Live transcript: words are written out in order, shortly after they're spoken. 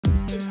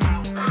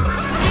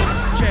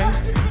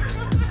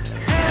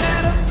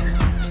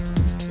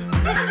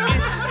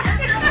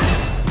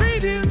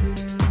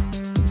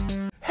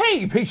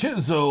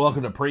peaches, so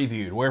welcome to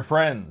Previewed, where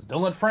friends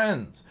don't let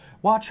friends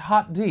watch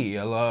Hot D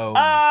alone.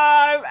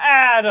 I'm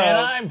Adam. And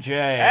I'm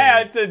Jay.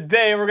 And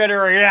today we're going to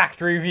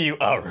review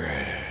a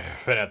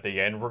riff. And at the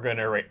end, we're going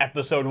to rate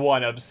episode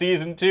 1 of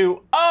season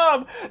 2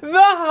 of The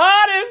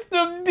Hottest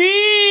of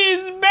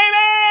D's,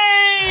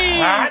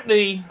 baby! Hot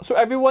D. So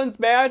everyone's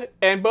mad,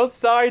 and both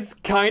sides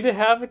kind of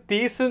have a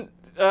decent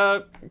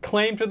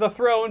claim to the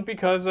throne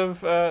because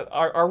of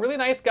our really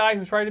nice guy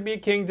who's trying to be a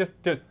king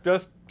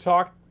just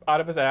talked out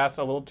of his ass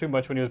a little too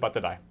much when he was about to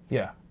die.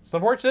 Yeah. It's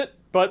unfortunate,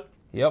 but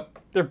Yep.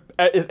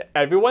 is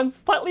everyone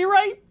slightly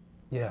right?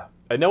 Yeah.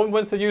 And no one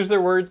wants to use their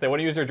words. They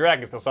want to use their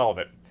dragons to solve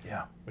it.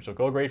 Yeah. Which will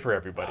go great for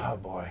everybody. Oh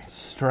boy.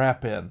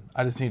 Strap in.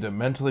 I just need to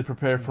mentally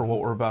prepare for what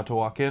we're about to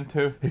walk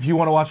into. If you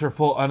want to watch our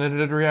full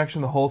unedited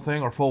reaction, the whole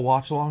thing, or full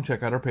watch along,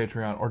 check out our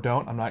Patreon. Or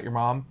don't. I'm not your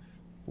mom.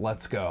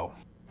 Let's go.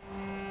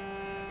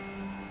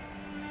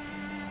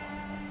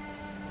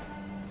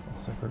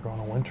 Looks like we're going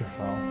to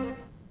Winterfell.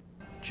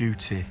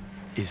 Duty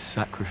is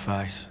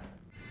sacrifice.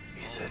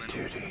 He said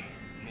duty.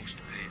 Must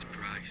pay its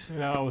price.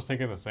 Yeah, I was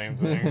thinking the same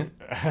thing.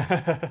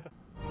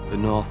 The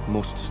North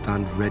must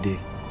stand ready.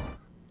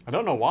 I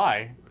don't know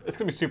why. It's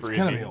gonna be super It's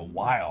easy. gonna be a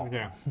while.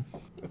 Yeah.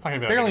 It's not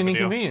gonna be Barely an that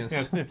big of a deal.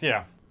 inconvenience.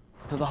 Yeah.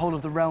 To the whole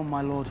of the realm,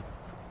 my lord.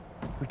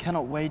 We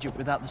cannot wage it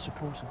without the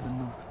support of the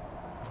North.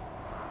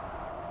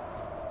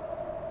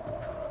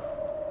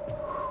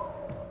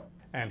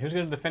 And who's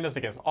gonna defend us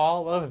against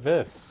all of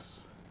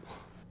this?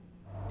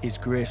 His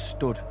Grace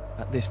stood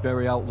at this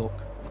very outlook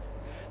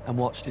and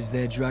watched as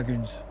their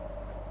dragons,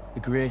 the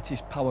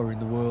greatest power in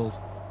the world,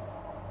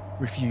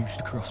 refused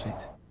to cross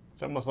it.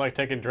 It's almost like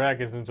taking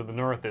dragons into the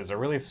North is a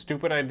really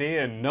stupid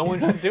idea, and no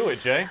one should do it,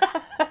 Jay.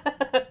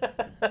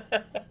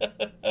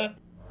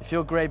 If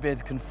your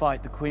greybeards can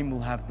fight, the Queen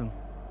will have them.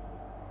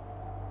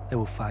 They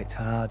will fight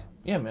hard.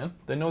 Yeah, man.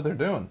 They know what they're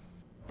doing.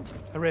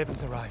 A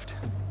raven's arrived.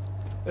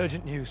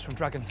 Urgent news from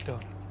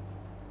Dragonstone.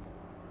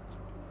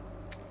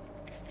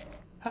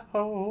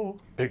 Oh,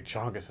 Big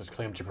Chongus has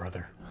claimed your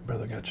brother.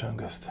 Brother got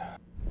chungused.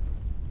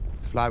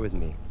 Fly with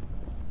me.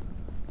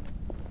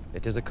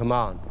 It is a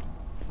command.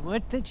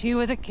 Would that you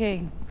were the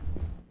king.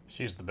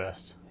 She's the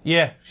best.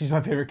 Yeah, she's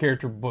my favorite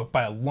character book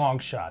by a long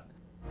shot.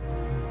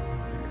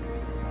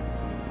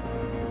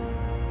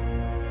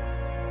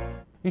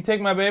 You take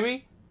my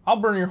baby, I'll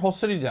burn your whole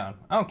city down.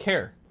 I don't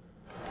care.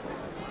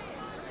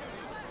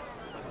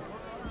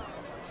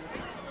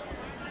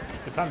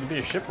 Good time to be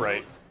a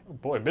shipwright. Oh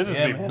boy, business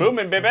Yeah, be man.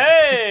 booming,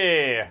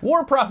 baby!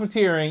 War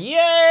profiteering,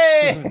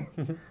 yay!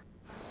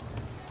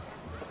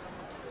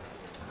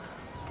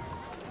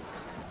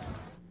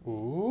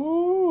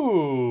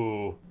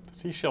 Ooh, the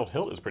seashelled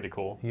hilt is pretty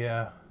cool.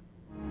 Yeah.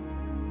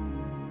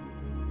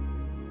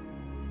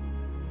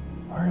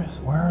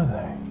 Where are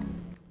they?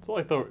 It's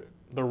like the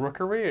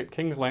rookery at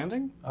King's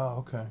Landing.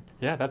 Oh, okay.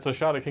 Yeah, that's a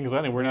shot at King's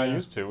Landing we're not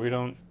used to. We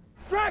don't.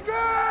 Dragon!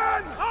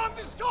 Harm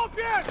the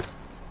scorpion!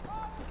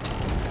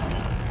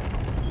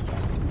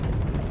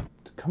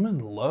 It's coming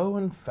low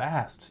and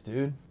fast,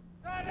 dude.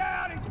 Stand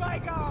down, it's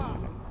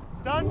Vhagar!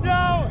 Stand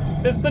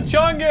down! It's the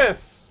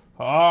Chongus!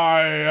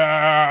 I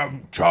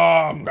am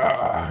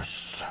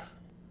Chongus.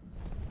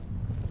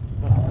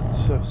 Oh,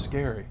 that's so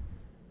scary.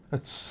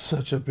 That's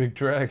such a big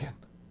dragon.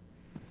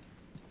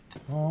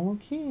 Oh,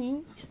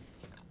 kings.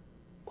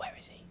 Where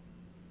is he?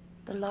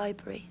 The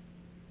library.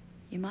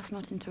 You must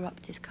not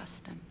interrupt his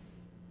custom.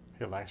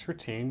 He lacks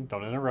routine.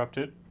 Don't interrupt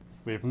it.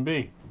 Leave him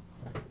be.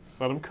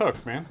 Let him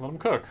cook, man. Let him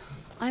cook.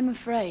 I'm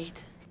afraid.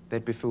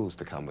 They'd be fools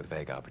to come with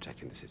Vhagar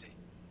protecting the city.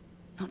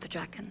 Not the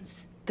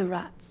dragons. The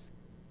rats.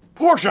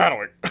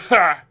 Foreshadowing!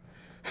 Ha!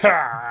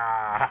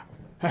 Ha!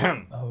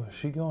 Oh, is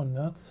she going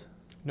nuts?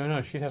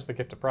 No, she has the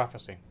gift of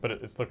prophecy. But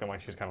it's looking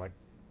like she's kind of like.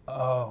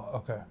 Oh,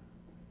 okay.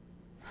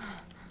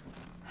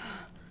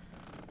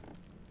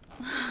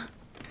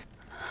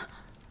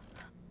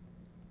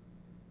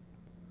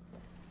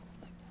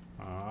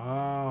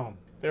 Oh.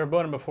 They were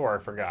boning before, I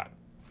forgot.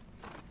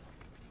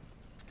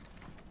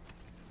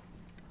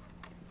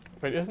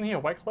 Wait, isn't he a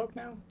white cloak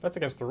now? That's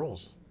against the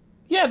rules.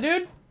 Yeah,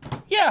 dude.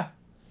 Yeah.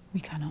 We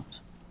cannot.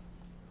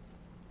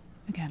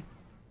 Again.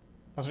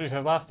 That's what you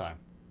said last time.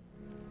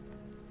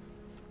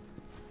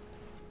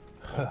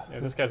 Yeah,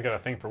 this guy's got a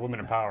thing for women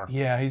in power.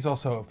 Yeah, he's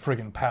also a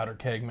friggin' powder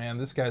keg, man.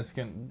 This guy's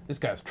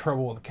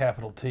trouble with a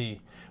capital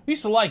T. We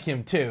used to like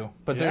him too,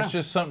 but Yeah. there's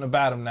just something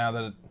about him now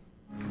that it...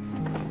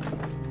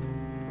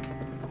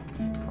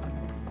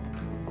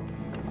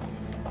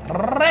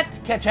 Red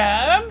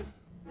ketchup!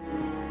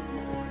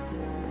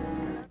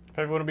 If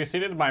everyone would be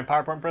seated, my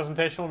PowerPoint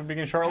presentation will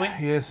begin shortly.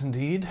 Yes,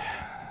 indeed.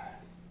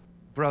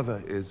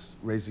 Brother is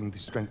raising the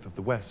strength of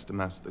the West to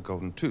master the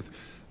Golden Tooth,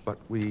 but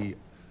we...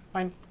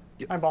 Fine.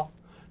 Fine ball.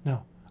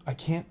 No, I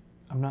can't.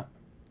 I'm not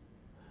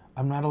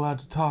allowed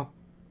to talk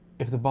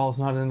if the ball's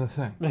not in the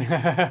thing.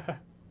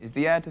 Is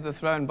the heir to the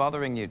throne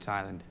bothering you,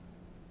 Thailand?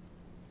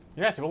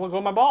 Yes, he won't let go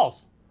of my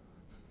balls.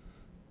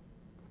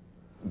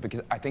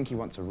 Because I think he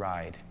wants a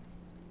ride.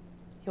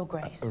 Your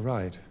Grace. A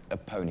ride? A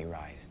pony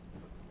ride.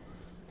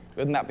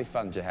 Wouldn't that be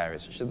fun,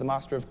 Jaehaerys? Should the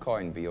Master of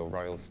Coin be your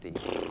royal steed?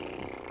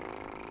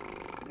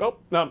 Oh,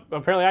 no,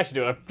 apparently I should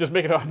do it. I'm just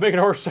making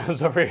horse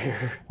sounds over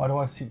here. Why do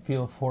I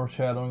feel a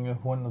foreshadowing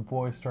of when the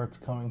boy starts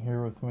coming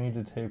here with me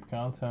to tape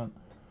content?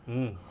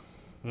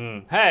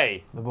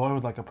 Hey! The boy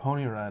would like a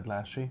pony ride,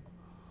 Lashy.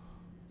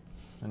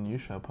 And you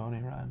shall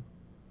pony ride.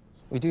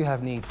 We do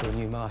have need for a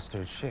new master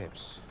of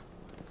ships.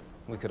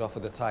 We could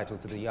offer the title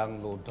to the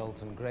young Lord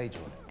Dalton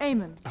Greyjoy.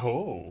 Aemon.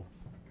 Oh.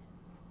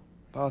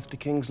 Path to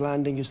King's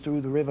Landing is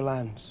through the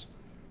Riverlands.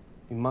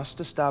 We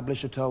must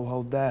establish a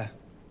toehold there.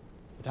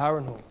 At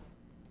Harrenhal.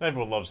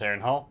 Everyone loves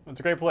Harrenhal. It's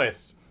a great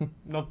place.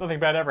 Nothing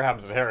bad ever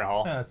happens at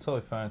Harrenhal. Yeah, it's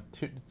totally fine.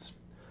 It's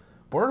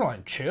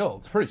borderline chill.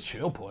 It's a pretty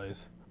chill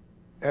place.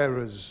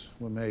 Errors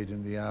were made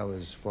in the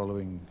hours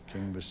following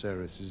King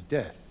Viserys'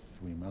 death.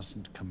 We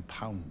mustn't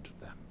compound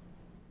them.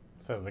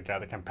 Says the guy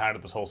that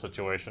compounded this whole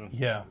situation.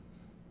 Yeah.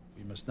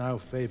 We must now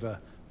favor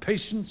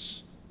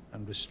patience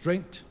and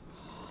restraint.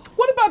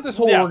 What about this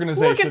whole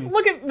organization?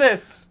 Look at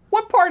this.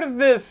 What part of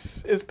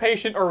this is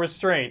patient or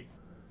restraint?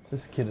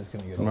 This kid is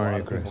going to get a lot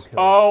of people killed.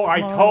 Oh, I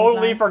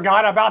totally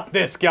forgot about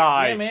this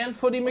guy. Yeah, man,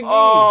 Footy McGee.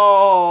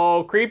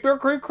 Oh,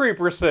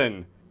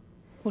 Creeperson.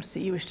 What is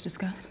it you wish to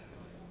discuss?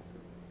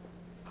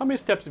 How many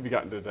steps have you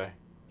gotten today?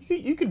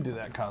 You could do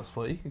that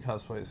cosplay. You could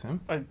cosplay as him.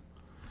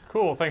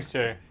 Cool, thanks,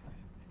 Jay.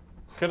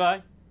 Could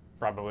I?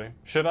 Probably.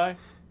 Should I?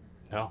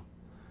 No.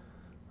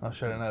 Oh,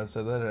 should I not have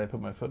said that? Did I put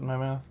my foot in my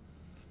mouth?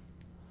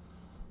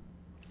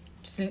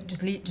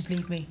 Just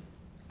leave me.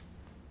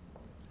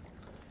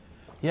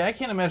 Yeah, I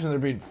can't imagine there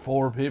being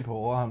 4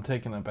 people while I'm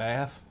taking a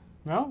bath.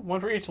 No? One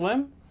for each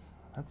limb?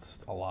 That's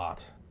a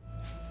lot.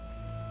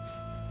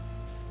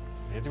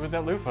 Easy with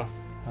that loofah.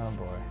 Oh,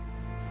 boy.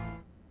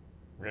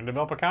 We're gonna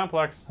develop a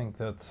complex. I think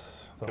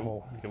that's the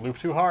whole... You can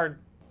loof too hard.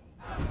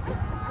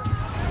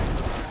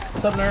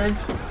 What's up, nerds?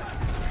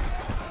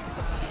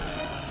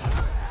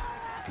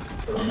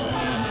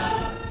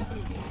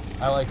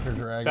 I like her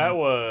dragon. That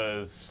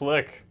was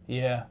slick.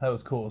 Yeah, that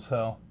was cool as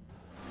hell.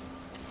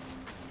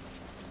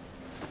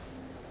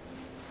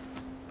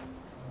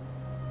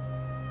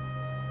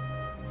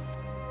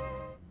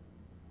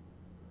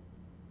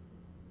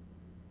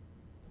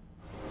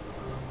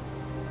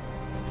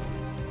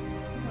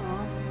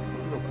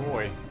 Good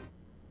boy.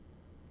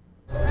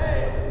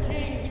 Hey,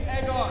 King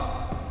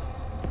Aegon!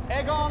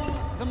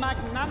 Aegon the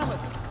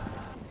Magnanimous.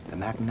 The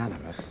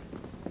Magnanimous?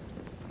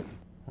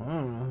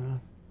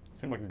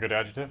 Seemed like a good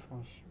adjective.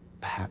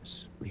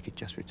 Perhaps we could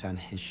just return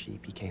his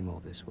sheep. He came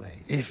all this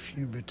way. If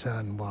you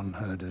return one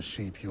herd of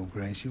sheep, Your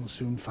Grace, you'll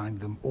soon find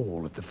them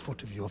all at the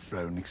foot of your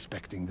throne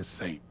expecting the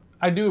same.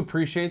 I do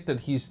appreciate that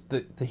he's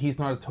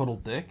not a total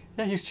dick.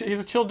 Yeah, he's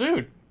a chill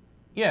dude.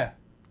 Yeah.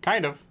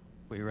 Kind of.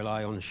 We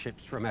rely on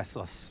ships from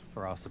Essos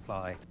for our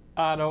supply.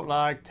 I don't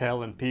like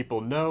telling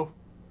people no.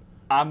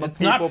 I'm a It's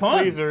not people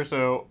fun. pleaser,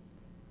 so...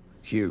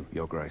 Hugh,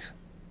 Your Grace.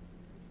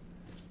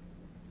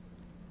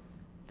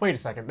 Wait a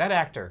second, that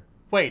actor.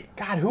 Wait,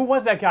 God, who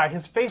was that guy?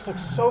 His face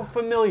looks so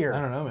familiar. I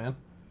don't know, man.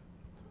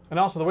 And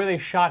also, the way they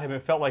shot him,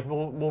 it felt like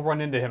we'll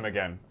run into him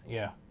again.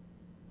 Yeah.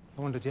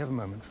 I wonder, do you have a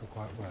moment for a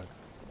quiet word?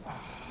 I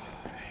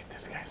hate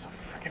this guy so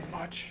freaking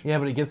much. Yeah,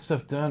 but he gets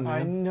stuff done, man.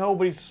 I know,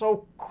 but he's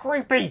so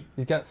creepy.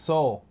 He's got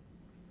soul.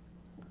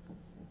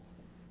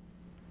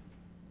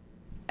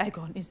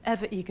 Aegon is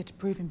ever eager to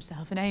prove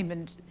himself, and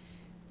Aemond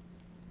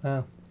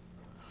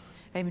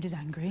is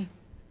angry.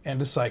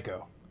 And a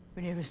psycho.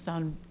 Rhaenyra's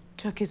son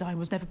took his eye and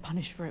was never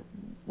punished for it.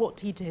 What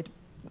he did,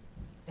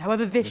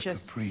 however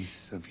vicious. The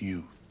caprice of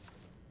youth.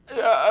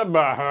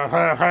 No.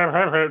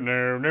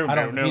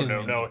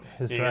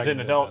 His He's dragon an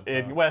did adult that,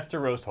 in though.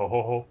 Westeros. Ho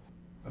ho ho.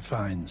 A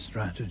fine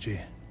strategy,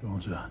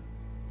 daughter.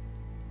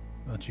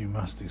 But you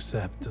must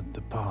accept that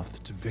the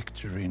path to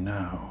victory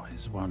now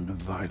is one of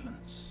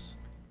violence.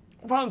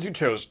 Violence you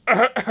chose.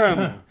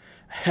 Hem.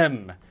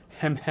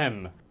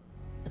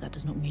 But that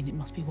does not mean it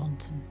must be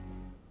wanton.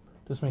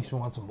 Just makes me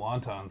want some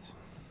wontons.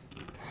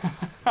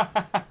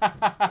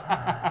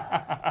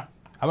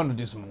 I'm gonna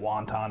do some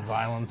wonton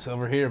violence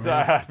over here,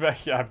 man. I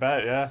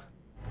bet, yeah.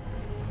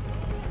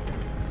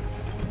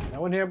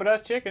 No one here but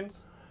us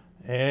chickens.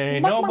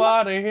 Ain't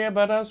nobody here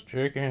but us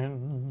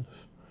chickens.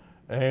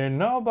 Ain't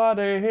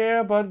nobody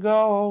here but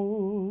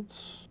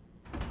goats.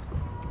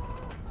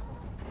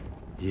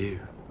 You.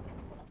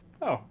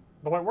 Oh,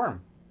 the White Worm.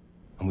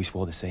 And we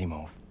swore the same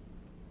oath.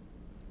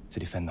 To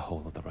defend the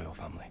whole of the royal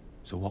family.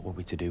 So what were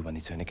we to do when they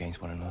turn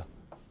against one another?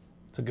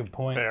 It's a good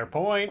point. Fair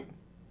point.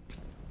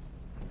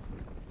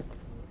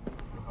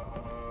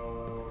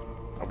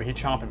 I'll be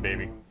chomping,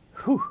 baby.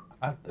 Whew.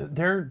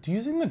 They're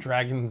using the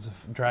dragon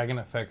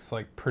effects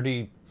like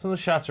pretty. Some of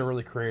the shots are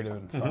really creative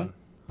and fun.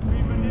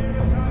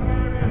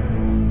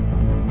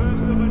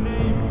 First of a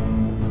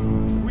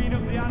name, Queen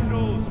of the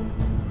Andals,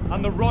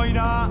 and the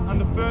Rhoynar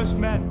and the First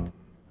Men.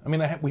 I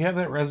mean, we have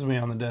that resume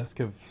on the desk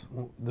of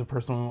the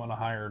person we want to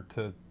hire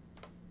to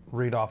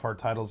read off our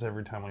titles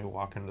every time we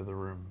walk into the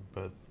room,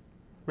 but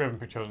we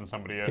haven't chosen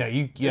somebody yet.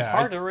 Yeah, it's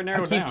hard to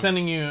narrow I keep down.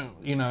 sending you,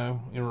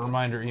 your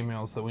reminder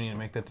emails that we need to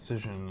make that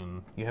decision,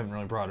 and you haven't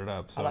really brought it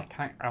up. So I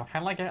kind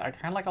of like it. I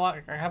kind of like a lot.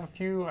 I have a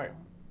few.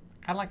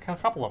 I like a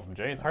couple of them,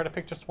 Jay. It's hard to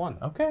pick just one.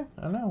 Okay,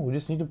 I know. We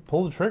just need to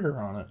pull the trigger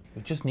on it.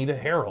 We just need a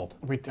herald.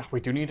 We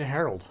do need a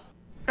herald.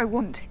 I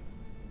want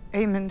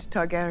Aemond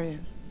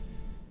Targaryen.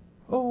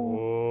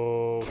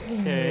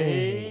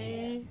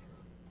 Okay.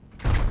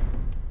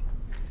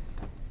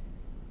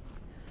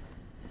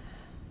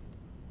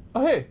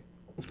 Oh, hey.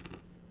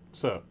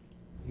 So.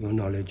 Your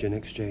knowledge in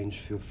exchange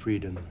for your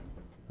freedom.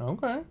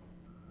 Okay.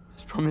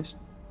 He's promised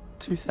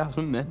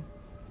 2,000 men.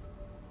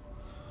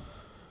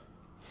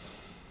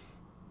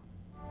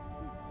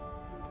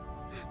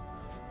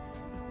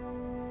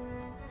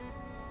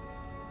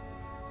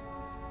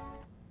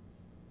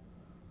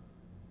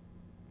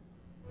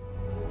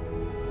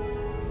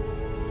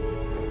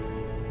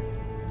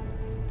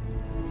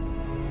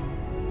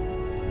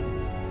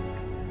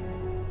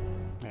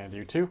 And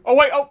you too. Oh,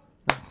 wait, oh!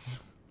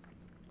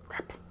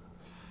 Crap.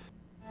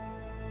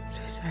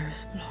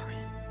 Lucerys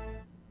Florian.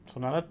 So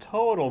not a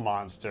total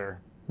monster.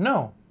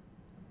 No.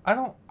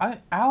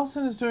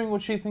 Allison is doing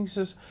what she thinks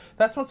is...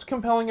 That's what's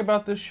compelling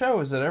about this show,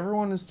 is that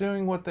everyone is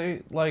doing what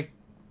they, like...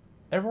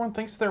 Everyone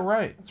thinks they're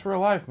right. It's real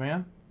life,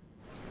 man.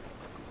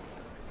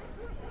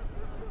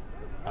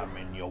 I'm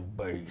in your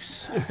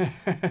base.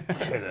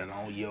 Killing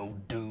all your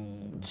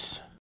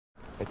dudes.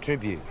 A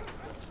tribute.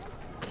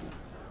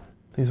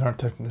 These aren't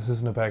this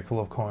isn't a bag full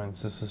of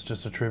coins. This is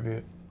just a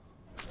tribute.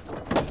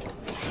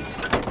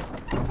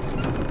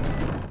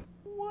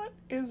 What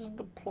is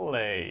the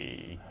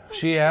play?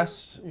 She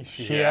asked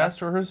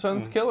for her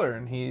son's killer,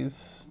 and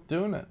he's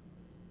doing it.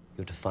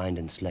 You're to find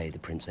and slay the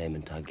Prince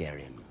Aemond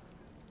Targaryen.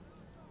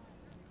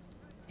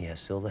 He has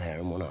silver hair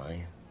and one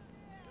eye.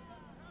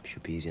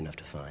 Should be easy enough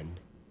to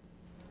find.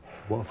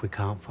 What if we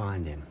can't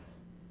find him?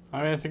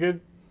 I mean, that's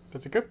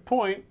a good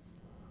point.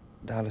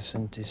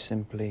 Alicent is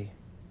simply...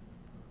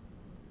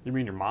 You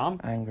mean your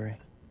mom? Angry.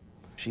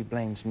 She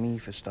blames me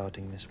for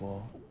starting this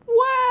war. Well,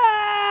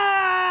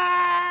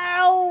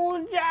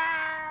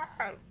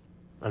 yeah.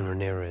 And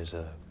Rhaenyra is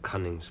a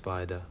cunning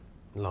spider.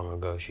 Long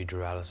ago, she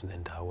drew Alicent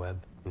into her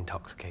web,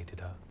 intoxicated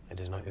her. It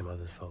is not your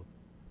mother's fault.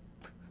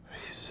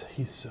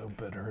 He's so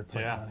bitter. It's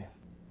like, honey.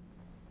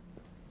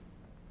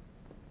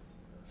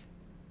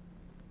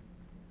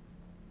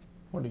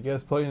 What, are you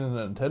guys playing a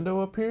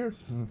Nintendo up here?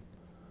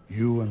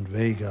 You and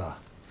Vhagar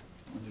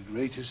are the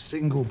greatest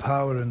single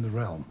power in the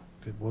realm.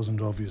 If it wasn't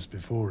obvious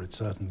before, it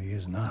certainly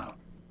is now.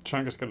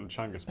 Chungus got a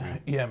Chungus,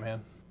 man. Yeah,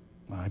 man.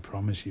 I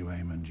promise you,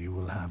 Aemond, you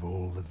will have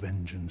all the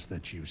vengeance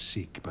that you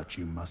seek, but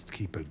you must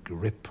keep a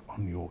grip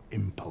on your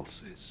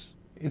impulses.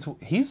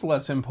 He's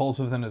less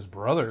impulsive than his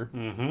brother.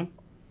 Mm-hmm.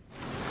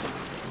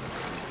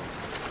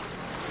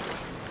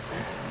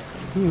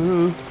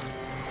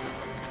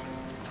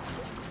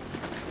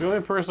 The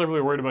only person I'm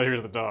really worried about here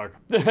is the dog.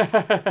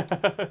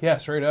 Yeah,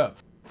 straight up.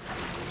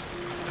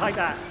 Take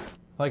that.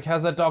 Like,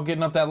 how's that dog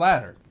getting up that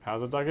ladder?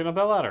 How's the dog getting up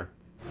that ladder?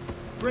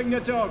 Bring the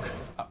dog.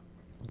 Oh,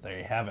 there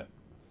you have it.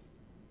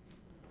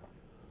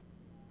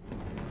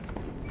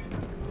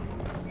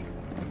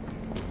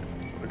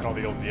 That's what they call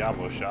the old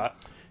Diablo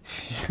shot.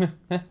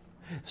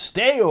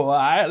 Stay a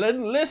while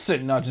and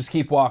listen. No, just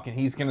keep walking.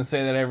 He's going to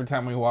say that every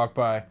time we walk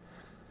by.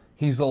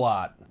 He's a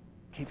lot.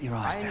 Keep your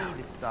eyes down. I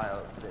need a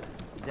style that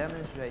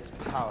demonstrates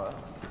power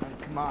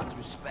and commands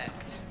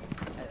respect.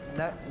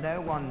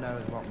 No one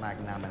knows what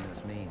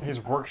magnanimous means. He's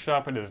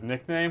workshopping his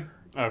nickname?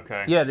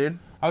 Okay. Yeah, dude.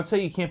 I would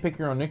say you can't pick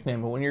your own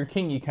nickname, but when you're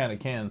king, you kind of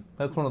can.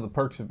 That's one of the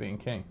perks of being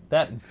king.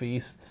 That and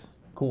feasts.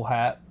 Cool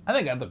hat. I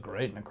think I'd look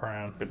great in a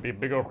crown. It'd be a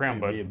big old crown,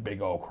 bud. It'd be a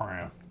big old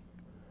crown.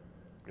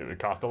 It would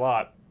cost a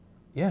lot.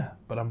 Yeah,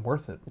 but I'm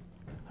worth it.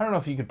 I don't know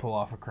if you could pull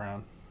off a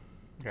crown.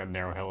 You got a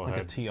narrow hill like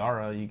ahead. A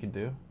tiara you could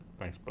do.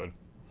 Thanks, bud.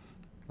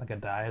 Like a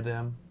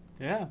diadem.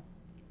 Yeah.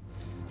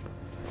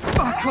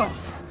 Fuck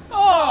off!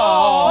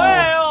 Oh,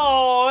 hey,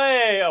 oh,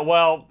 hey!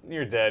 Well,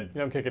 you're dead.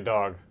 You don't kick a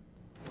dog.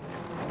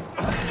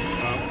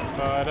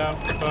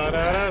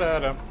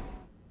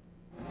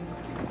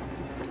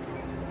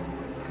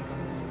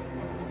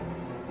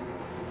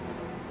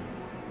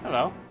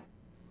 Hello.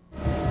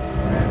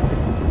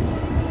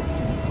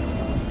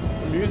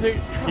 The music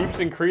keeps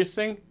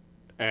increasing,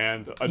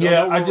 and I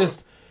don't know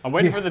I'm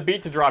waiting for the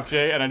beat to drop,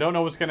 Jay, and I don't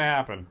know what's gonna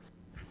happen.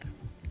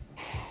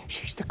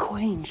 She's the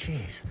queen, she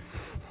is.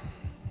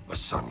 A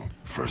son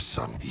for a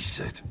son, he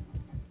said.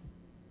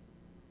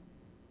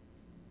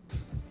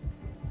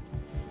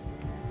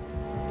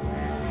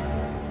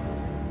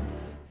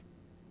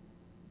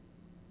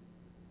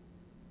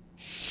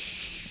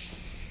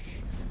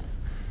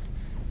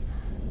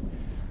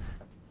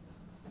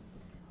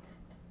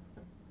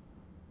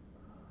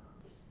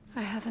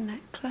 I have a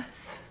necklace.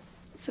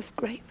 It's of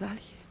great value.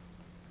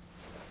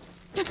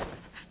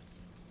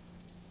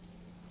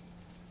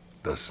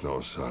 That's not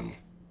a son.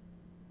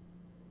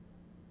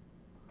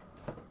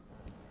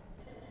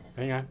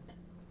 Hang on.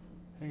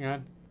 Hang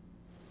on.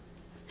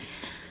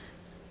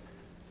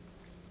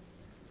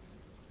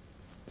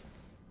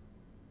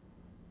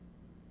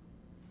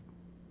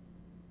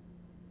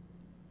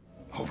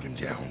 Hold him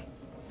down.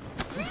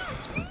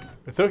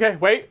 It's okay.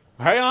 Wait.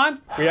 Hang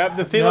on. We have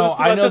the scene. No,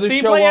 I know the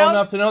show well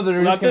enough to know that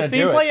they're just going to do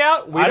it. Let the scene play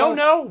out. We don't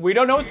know. We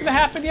don't know what's going to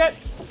happen yet.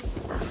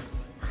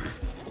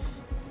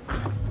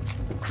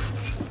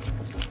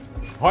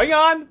 Hang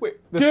on.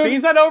 The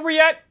scene's not over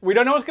yet. We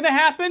don't know what's going to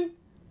happen.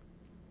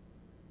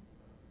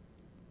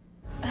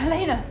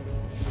 Helena.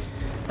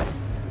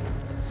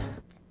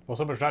 Well,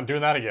 somebody's not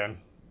doing that again.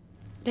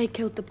 They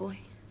killed the boy.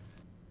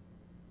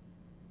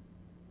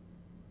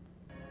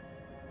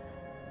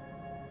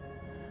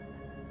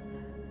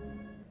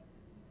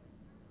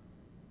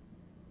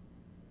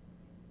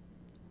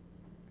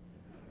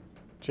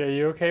 Jay,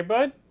 you okay,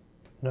 bud?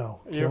 No.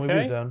 You Can okay?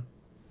 we be done?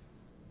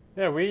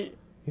 Yeah,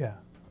 Yeah,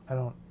 I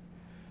don't...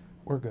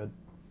 We're good.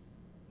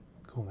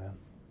 Cool, man.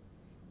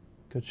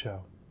 Good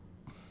show.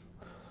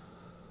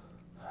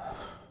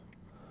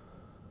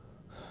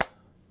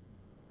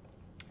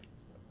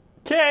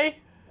 Okay.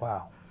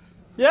 Wow.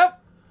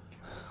 Yep.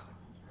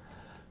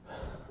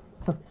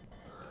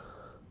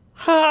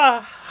 Ha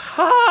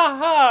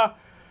ha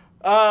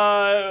ha.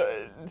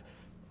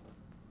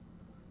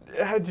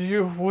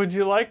 Would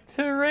you like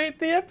to rate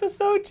the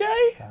episode,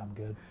 Jay? Yeah, I'm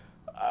good.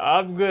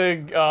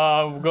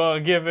 I'm gonna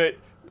give it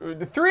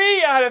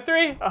 3 out of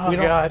 3. Oh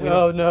God!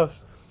 Oh no!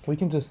 We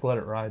can just let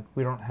it ride.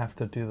 We don't have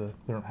to do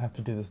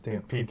this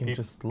dance. We can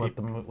just let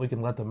the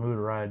mood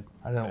ride.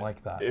 I didn't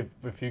like that.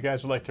 If you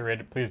guys would like to rate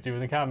it, please do in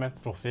the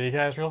comments. We'll see you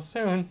guys real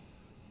soon.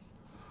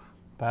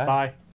 Bye. Bye.